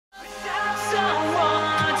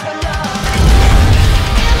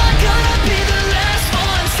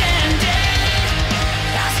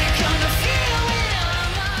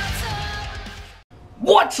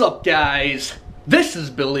What's up, guys? This is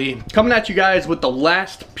Billy coming at you guys with the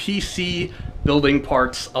last PC building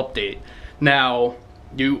parts update. Now,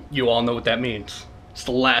 you all know what that means. It's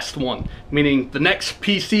the last one, meaning the next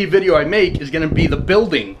PC video I make is going to be the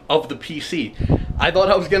building of the PC. I thought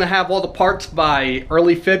I was going to have all the parts by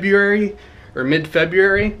early February or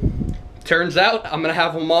mid-February. Turns out I'm going to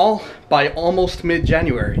have them all by almost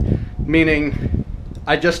mid-January, meaning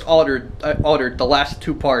I just ordered the last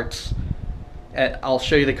two parts. I'll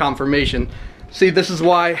show you the confirmation. See, this is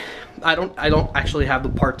why I don't actually have the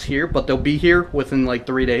parts here, but they'll be here within like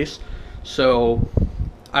 3 days. So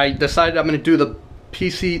I decided I'm going to do the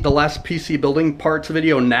last PC building parts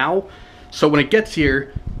video now, so when it gets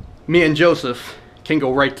here, me and Joseph can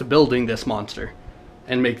go right to building this monster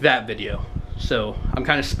and make that video. So I'm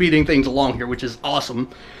kind of speeding things along here, which is awesome.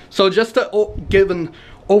 So just to give an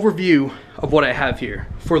overview of what I have here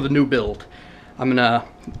for the new build, I'm gonna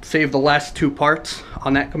save the last two parts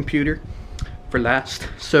on that computer for last.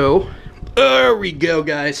 So there we go,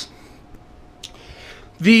 guys.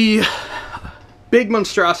 The big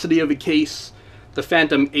monstrosity of a case, the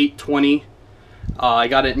Phantom 820. I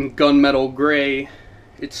got it in gunmetal gray.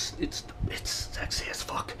 It's sexy as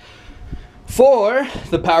fuck. For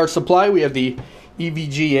the power supply, we have the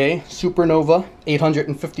EVGA Supernova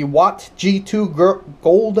 850 watt G2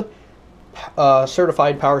 gold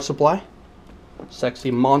certified power supply. Sexy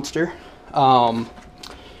monster.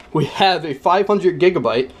 We have a 500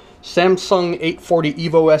 gigabyte Samsung 840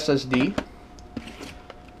 Evo SSD.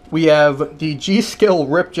 We have the G-Skill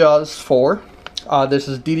Ripjaws 4. This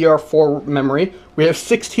is DDR4 memory. We have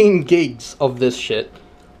 16 gigs of this shit.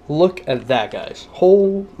 Look at that, guys.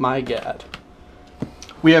 Oh my god.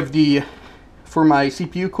 We have for my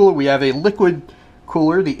CPU cooler, we have a liquid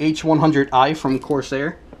cooler, the H100i from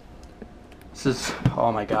Corsair. This is,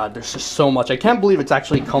 oh my god, there's just so much. I can't believe it's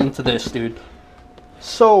actually come to this, dude.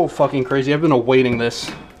 So fucking crazy. I've been awaiting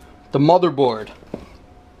this. The motherboard.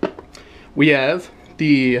 We have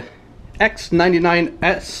the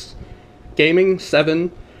X99S Gaming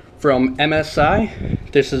 7 from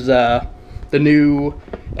MSI. This is the new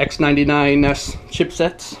X99S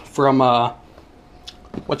chipsets from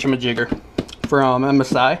whatchamajigger, from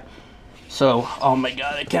MSI. So, oh my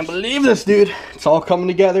god, I can't believe this, dude. It's all coming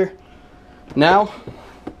together. Now,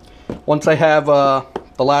 once I have the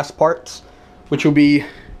last parts, which will be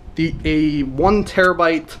a 1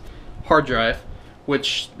 terabyte hard drive,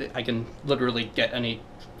 which I can literally get any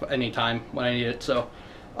time when I need it. So,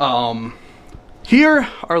 here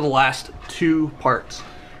are the last two parts,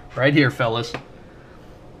 right here, fellas.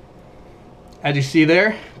 As you see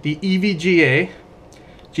there, the EVGA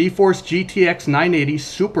GeForce GTX 980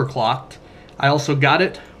 super clocked. I also got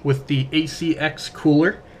it with the ACX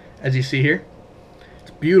cooler, as you see here.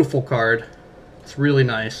 It's a beautiful card. It's really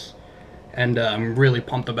nice, and I'm really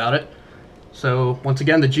pumped about it. So once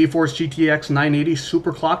again, the GeForce GTX 980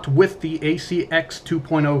 super clocked with the ACX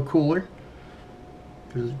 2.0 cooler.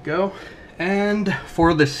 There we go. And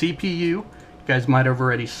for the CPU, you guys might have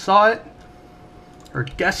already saw it or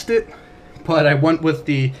guessed it, but I went with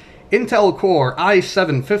the Intel Core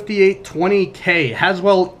i7-5820K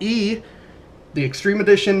Haswell E, the Extreme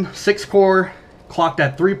Edition 6-core, clocked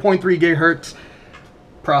at 3.3 gigahertz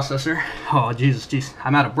processor. Oh, Jesus, jeez,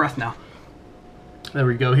 I'm out of breath now. There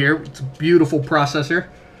we go here. It's a beautiful processor.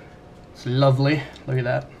 It's lovely. Look at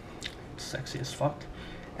that. It's sexy as fuck.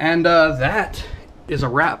 And that is a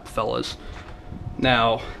wrap, fellas.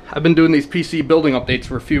 Now, I've been doing these PC building updates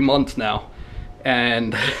for a few months now,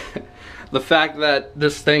 and the fact that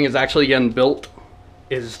this thing is actually getting built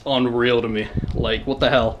is unreal to me. Like, what the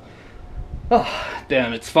hell? Oh,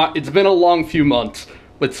 damn, it's been a long few months,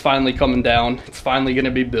 but it's finally coming down. It's finally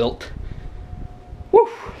gonna be built. Woo,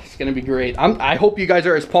 it's gonna be great. I hope you guys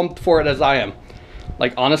are as pumped for it as I am.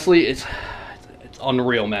 Like, honestly, it's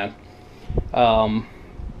unreal, man.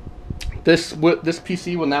 This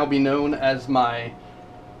PC will now be known as my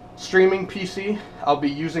streaming PC. I'll be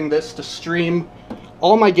using this to stream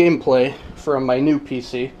all my gameplay from my new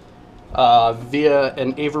PC via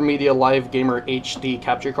an AverMedia Live Gamer HD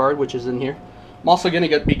capture card, which is in here. I'm also going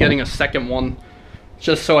to be getting a second one,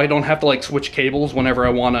 just so I don't have to like switch cables whenever I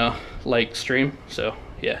want to like stream. So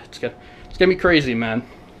yeah, it's gonna be crazy, man.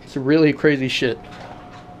 It's really crazy shit.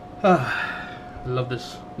 I love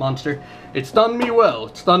this monster. It's done me well.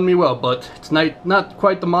 It's done me well, but it's not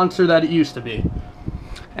quite the monster that it used to be.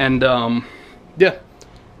 And yeah.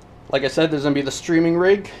 Like I said, there's going to be the streaming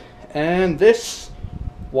rig, and this,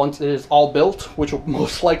 once it is all built, which will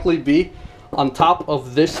most likely be on top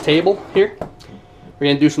of this table here, we're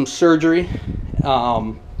going to do some surgery,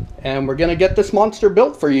 and we're going to get this monster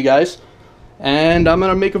built for you guys, and I'm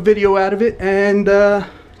going to make a video out of it, and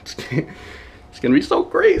It's gonna be so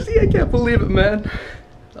crazy. I can't believe it, man.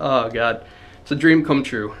 Oh God, it's a dream come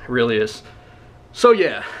true. It really is. So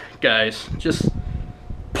yeah, guys, just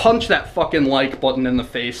punch that fucking like button in the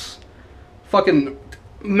face. Fucking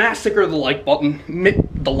massacre the like button.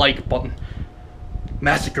 The like button.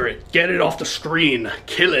 Massacre it. Get it off the screen.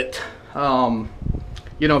 Kill it.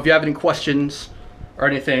 You know, if you have any questions or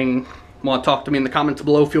anything, want to talk to me in the comments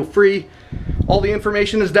below, feel free. All the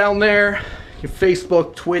information is down there. Your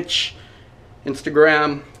Facebook, Twitch,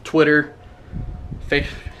 Instagram, Twitter. I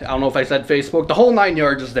don't know if I said Facebook. The whole 9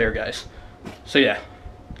 yards is there, guys. So yeah,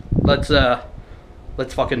 let's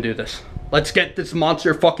fucking do this. Let's get this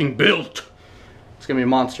monster fucking built. It's gonna be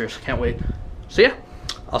monsters. Can't wait. So yeah,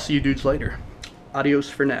 I'll see you dudes later. Adios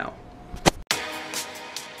for now.